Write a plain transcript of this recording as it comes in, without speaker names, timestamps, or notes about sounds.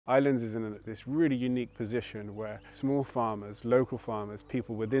Islands is in this really unique position where small farmers, local farmers,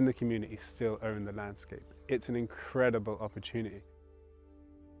 people within the community still own the landscape. It's an incredible opportunity.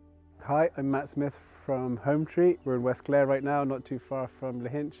 Hi, I'm Matt Smith from Hometree. We're in West Clare right now, not too far from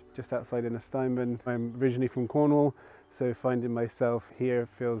Lahinch, just outside Innersteinman. I'm originally from Cornwall, so finding myself here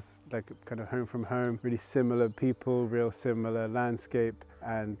feels like kind of home from home. Really similar people, real similar landscape,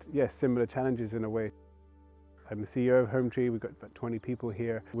 and yeah, similar challenges in a way. I'm the CEO of Hometree. We've got about 20 people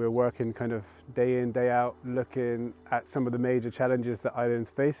here. We're working kind of day in, day out, looking at some of the major challenges that Ireland's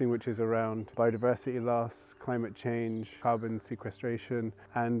facing, which is around biodiversity loss, climate change, carbon sequestration,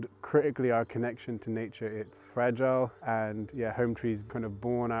 and critically our connection to nature. It's fragile, and yeah, Hometree's kind of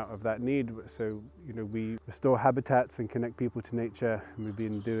born out of that need. So, you know, we restore habitats and connect people to nature, and we've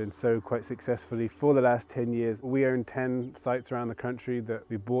been doing so quite successfully for the last 10 years. We own 10 sites around the country that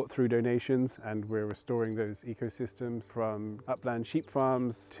we bought through donations, and we're restoring those ecosystems from upland sheep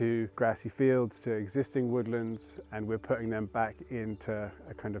farms to grassy fields to existing woodlands, and we're putting them back into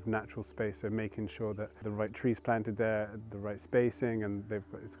a kind of natural space, so making sure that the right trees planted there, the right spacing, and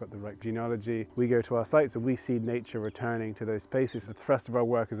it's got the right genealogy. We go to our sites and we see nature returning to those spaces. The thrust of our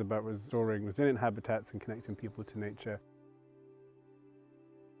work is about restoring resilient habitats and connecting people to nature.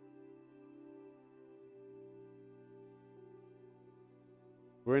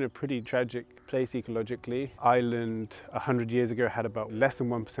 We're in a pretty tragic place ecologically. Ireland 100 years ago had about less than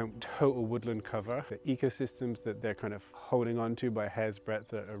 1% total woodland cover. The ecosystems that they're kind of holding on to by a hair's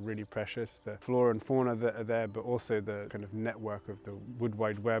breadth are really precious. The flora and fauna that are there, but also the kind of network of the wood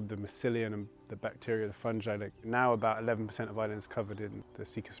wide web, the mycelium and the bacteria, the fungi. Like now about 11% of Ireland is covered in the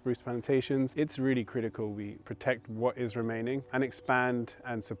Sika spruce plantations. It's really critical we protect what is remaining and expand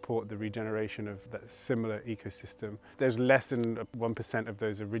and support the regeneration of that similar ecosystem. There's less than 1% of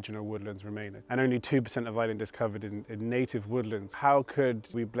those original woodlands remaining, and only 2% of Ireland is covered in native woodlands. How could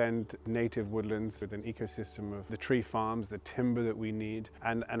we blend native woodlands with an ecosystem of the tree farms, the timber that we need,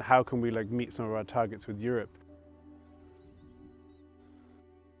 and how can we meet some of our targets with Europe?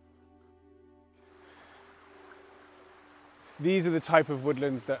 These are the type of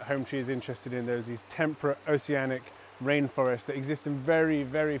woodlands that Hometree is interested in. There's these temperate oceanic rainforests that exist in very,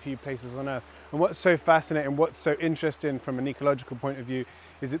 very few places on Earth. And what's so fascinating, what's so interesting from an ecological point of view,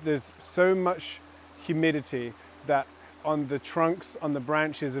 is that there's so much humidity that on the trunks, on the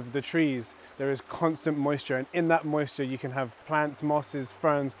branches of the trees, there is constant moisture. And in that moisture, you can have plants, mosses,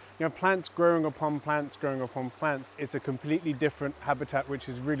 ferns, plants growing upon plants, growing upon plants. It's a completely different habitat, which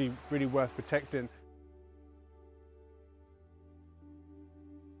is really, really worth protecting.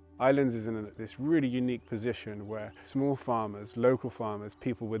 Islands is in this really unique position where small farmers, local farmers,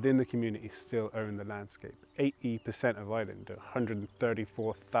 people within the community still own the landscape. 80% of Ireland,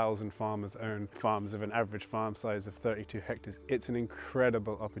 134,000 farmers own farms of an average farm size of 32 hectares. It's an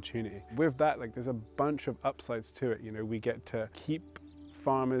incredible opportunity. With that, there's a bunch of upsides to it. We get to keep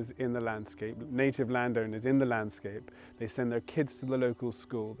farmers in the landscape, native landowners in the landscape. They send their kids to the local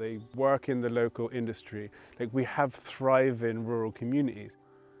school. They work in the local industry. We have thriving rural communities.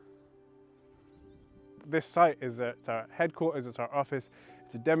 This site is our headquarters, it's our office,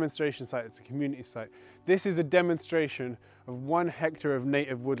 it's a demonstration site, it's a community site. This is a demonstration of 1 hectare of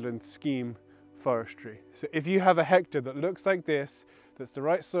native woodland scheme forestry. So if you have a hectare that looks like this, that's the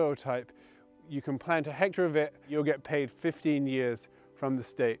right soil type, you can plant a hectare of it, you'll get paid 15 years from the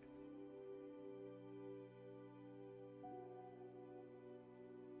state.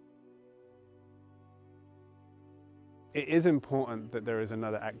 It is important that there is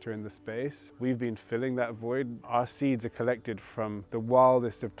another actor in the space. We've been filling that void. Our seeds are collected from the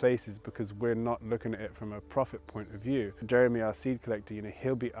wildest of places because we're not looking at it from a profit point of view. Jeremy, our seed collector,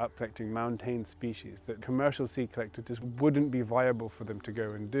 he'll be up collecting mountain species that commercial seed collectors just wouldn't be viable for them to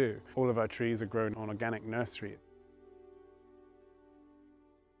go and do. All of our trees are grown on organic nursery.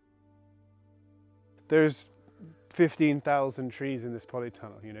 There's 15,000 trees in this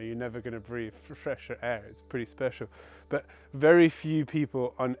polytunnel. You're never going to breathe fresher air. It's pretty special. But very few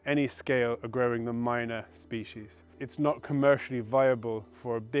people on any scale are growing the minor species. It's not commercially viable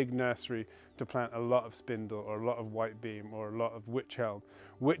for a big nursery to plant a lot of spindle or a lot of white beam or a lot of wych elm.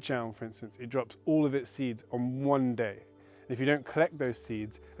 Wych elm, for instance, it drops all of its seeds on one day. If you don't collect those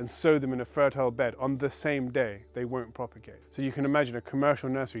seeds and sow them in a fertile bed on the same day, they won't propagate. So you can imagine a commercial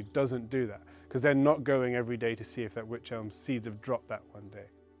nursery doesn't do that because they're not going every day to see if that wych elm seeds have dropped that one day.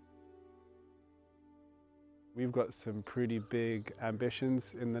 We've got some pretty big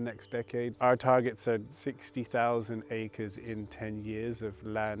ambitions in the next decade. Our targets are 60,000 acres in 10 years of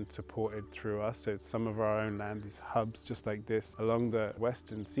land supported through us. So it's some of our own land, these hubs just like this along the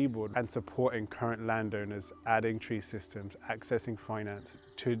western seaboard, and supporting current landowners, adding tree systems, accessing finance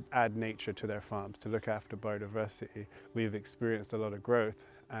to add nature to their farms, to look after biodiversity. We've experienced a lot of growth,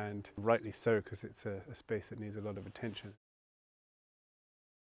 and rightly so, because it's a space that needs a lot of attention.